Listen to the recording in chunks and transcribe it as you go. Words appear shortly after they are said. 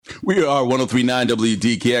We are 1039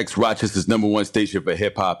 WDKX, Rochester's number one station for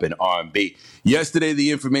hip hop and R&B. Yesterday,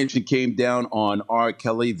 the information came down on R.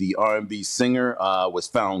 Kelly, the R&B singer, was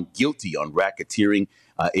found guilty on racketeering,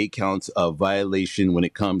 8 counts of violation when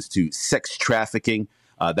it comes to sex trafficking.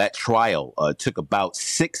 That trial took about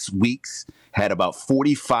 6 weeks, had about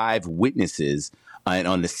 45 witnesses, and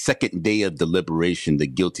on the second day of deliberation, the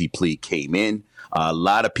guilty plea came in. A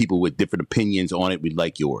lot of people with different opinions on it. We'd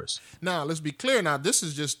like yours. Now, let's be clear. Now, this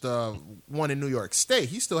is just one in New York State.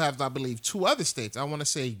 He still has, I believe, 2 other states. I want to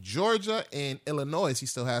say Georgia and Illinois. He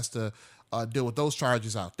still has to deal with those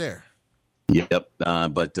charges out there. Yep.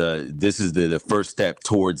 But this is the first step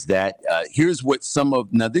towards that. Here's what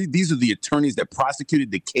these are the attorneys that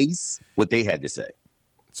prosecuted the case, what they had to say.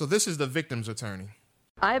 So this is the victim's attorney.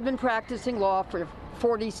 I have been practicing law for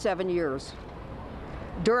 47 years.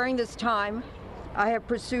 During this time, I have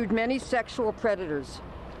pursued many sexual predators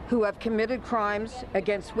who have committed crimes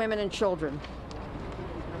against women and children.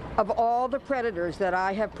 Of all the predators that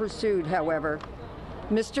I have pursued, however,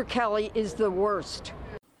 Mr. Kelly is the worst.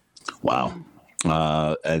 Wow.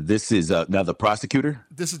 This is now the prosecutor?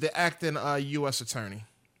 This is the acting U.S. attorney.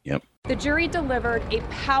 Yep. The jury delivered a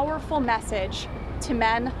powerful message to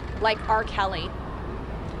men like R. Kelly.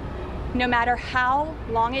 No matter how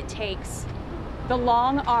long it takes, the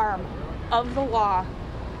long arm of the law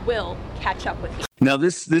will catch up with you. Now,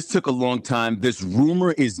 this took a long time. This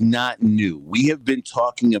rumor is not new. We have been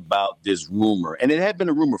talking about this rumor, and it had been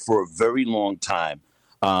a rumor for a very long time,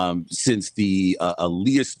 since the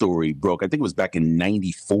Aaliyah story broke. I think it was back in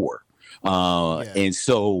 94. And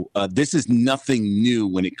so this is nothing new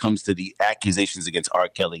when it comes to the accusations against R.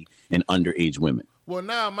 Kelly and underage women. Well,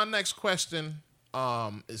 now my next question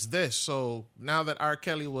is this. So now that R.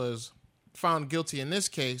 Kelly was found guilty in this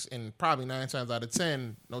case, and probably 9 times out of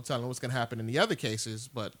 10, no telling what's going to happen in the other cases,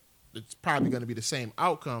 but it's probably going to be the same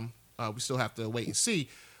outcome. We still have to wait and see.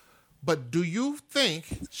 But do you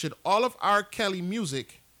think, should all of R. Kelly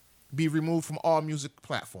music be removed from all music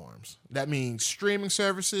platforms? That means streaming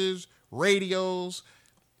services, radios,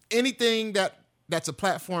 anything that's a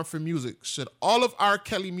platform for music. Should all of R.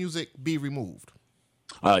 Kelly music be removed?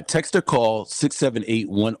 Text or call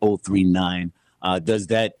 678-1039. Does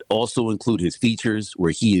that also include his features where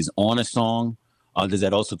he is on a song? Does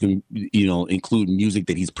that also include music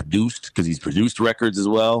that he's produced, because he's produced records as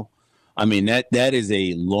well? I mean, that is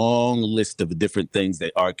a long list of different things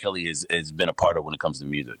that R. Kelly has been a part of when it comes to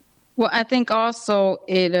music. Well, I think also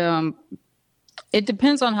it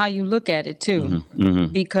depends on how you look at it too,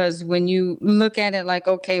 because when you look at it like,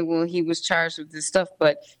 okay, well, he was charged with this stuff,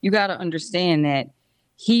 but you got to understand that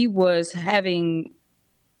he was having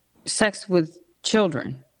sex with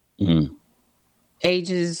children,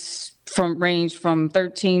 ages range from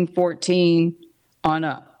 13, 14 on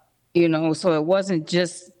up, so it wasn't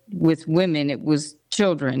just with women, it was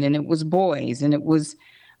children and it was boys, and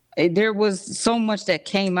there was so much that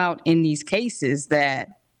came out in these cases that,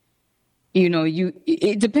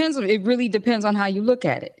 it really depends on how you look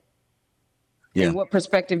at it. Yeah. And what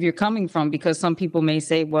perspective you're coming from, because some people may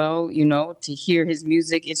say, well, to hear his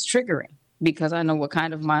music, it's triggering because I know what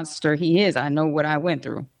kind of monster he is. I know what I went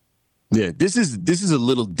through. Yeah, this is a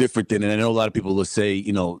little different than, and I know a lot of people will say,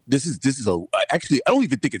 actually, I don't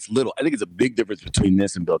even think it's little. I think it's a big difference between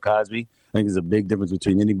this and Bill Cosby. I think there's a big difference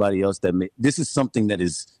between anybody else this is something that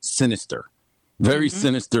is sinister, very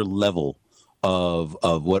sinister level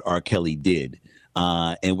of what R. Kelly did.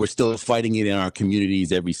 And we're still fighting it in our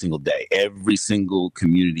communities every single day. Every single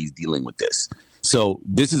community is dealing with this. So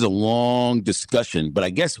this is a long discussion, but I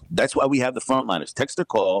guess that's why we have the frontliners. Text or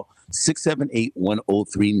call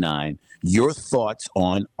 678-1039. Your thoughts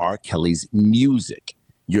on R. Kelly's music.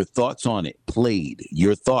 Your thoughts on it played.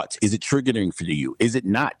 Your thoughts. Is it triggering for you? Is it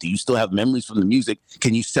not? Do you still have memories from the music?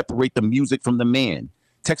 Can you separate the music from the man?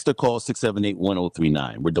 Text or call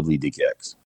 678-1039. We're WDKX.